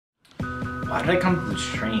Why did I come to the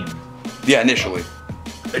stream? Yeah, initially.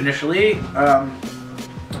 Initially,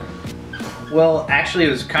 well, actually, it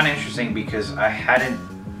was kind of interesting because I hadn't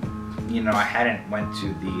went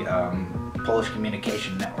to the Polish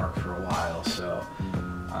Communication Network for a while, so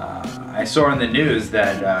I saw in the news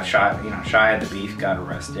that Shia the Beef got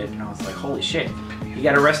arrested, and I was like, holy shit, he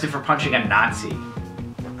got arrested for punching a Nazi,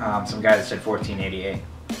 some guy that said 1488,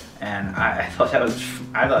 and I thought that was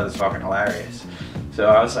fucking hilarious. So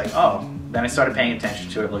I was like, oh. Then I started paying attention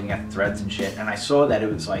to it, looking at the threads and shit, and I saw that it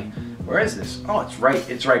was like, where is this? Oh, it's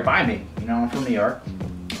right by me. You know, I'm from New York.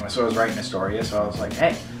 I saw it was right in Astoria, so I was like,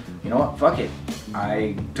 hey, you know what? Fuck it.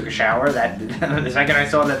 I took a shower. The second I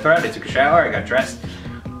saw that thread, I took a shower. I got dressed.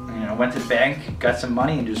 You know, went to the bank, got some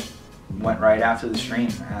money, and just went right out to the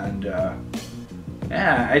stream. And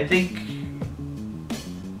yeah, I think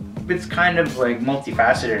it's kind of like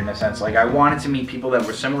multifaceted in a sense. Like, I wanted to meet people that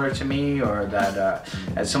were similar to me or that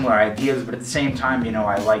had similar ideas, but at the same time, you know,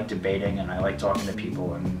 I like debating and I like talking to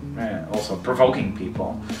people and also provoking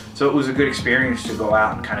people. So it was a good experience to go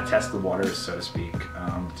out and kind of test the waters, so to speak,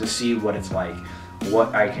 to see what it's like,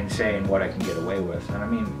 what I can say and what I can get away with. And I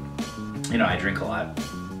mean, you know, I drink a lot,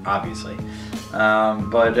 obviously,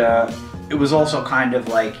 but it was also kind of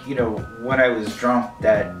like, you know, when I was drunk,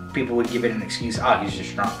 that people would give it an excuse. Oh, he's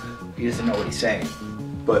just drunk. He doesn't know what he's saying.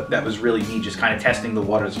 But that was really me just kind of testing the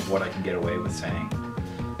waters of what I can get away with saying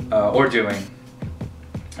or doing.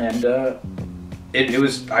 And I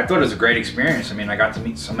thought it was a great experience. I mean, I got to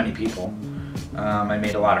meet so many people. I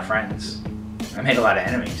made a lot of friends. I made a lot of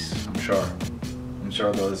enemies, I'm sure. I'm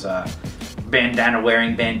sure those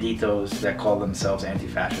bandana-wearing banditos that call themselves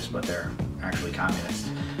anti-fascists, but they're actually communists,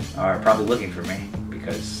 are probably looking for me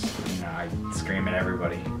because, you know, I scream at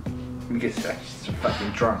everybody because I'm just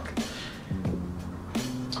fucking drunk.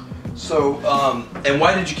 So, and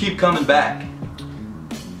why did you keep coming back?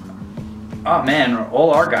 Oh man, all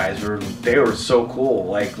our guys they were so cool.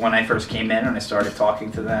 Like, when I first came in and I started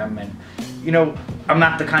talking to them, and you know, I'm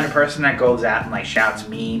not the kind of person that goes out and like shouts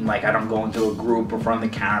mean. Like, I don't go into a group or front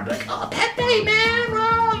of the camera and be like, oh Pepe man,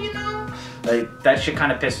 oh, you know. Like, that shit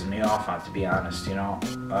kind of pisses me off, to be honest, you know.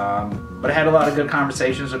 But I had a lot of good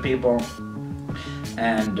conversations with people,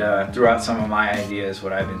 and threw out some of my ideas,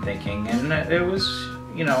 what I've been thinking, and it was,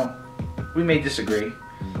 you know, we may disagree,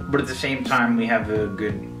 but at the same time, we have a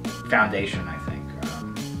good foundation, I think.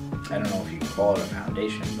 I don't know if you can call it a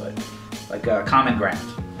foundation, but like a common ground,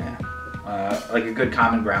 yeah. Like a good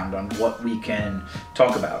common ground on what we can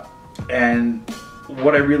talk about. And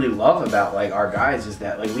what I really love about like our guys is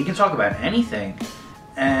that like we can talk about anything,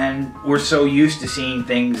 and we're so used to seeing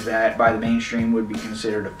things that by the mainstream would be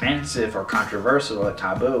considered offensive or controversial or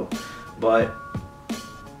taboo, but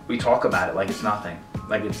we talk about it like it's nothing,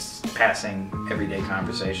 like it's passing everyday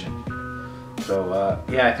conversation. So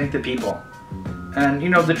yeah, I think the people, and you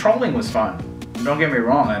know, the trolling was fun. Don't get me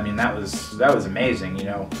wrong. I mean, that was amazing. You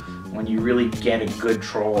know, when you really get a good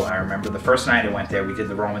troll. I remember the first night I went there, we did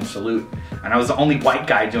the Roman salute, and I was the only white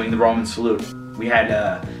guy doing the Roman salute. We had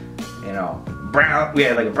you know, we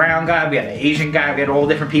had like a brown guy, we had an Asian guy, we had all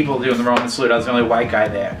different people doing the Roman salute. I was the only white guy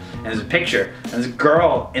there. And there's a picture, and there's a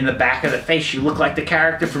girl in the back of the face. She looked like the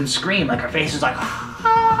character from Scream. Like, her face was like,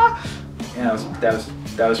 ah. Yeah,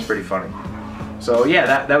 that was pretty funny. So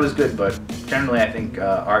yeah, that was good, but generally I think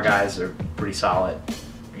our guys are pretty solid,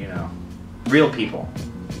 you know, real people,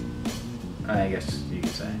 I guess you could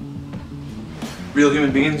say. Real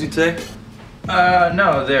human beings, you'd say?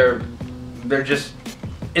 No, they're just,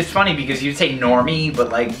 it's funny because you say normie, but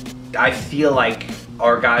like, I feel like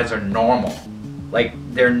our guys are normal. Like,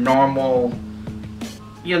 they're normal,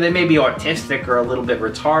 you know, they may be autistic or a little bit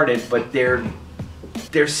retarded, but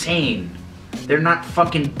they're sane. They're not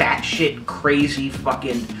fucking batshit crazy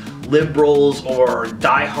fucking liberals or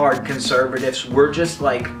diehard conservatives. We're just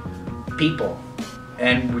like people,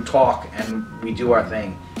 and we talk and we do our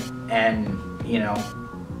thing, and you know,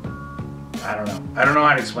 I don't know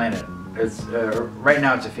how to explain it. It's right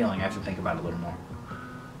now it's a feeling. I have to think about it a little more.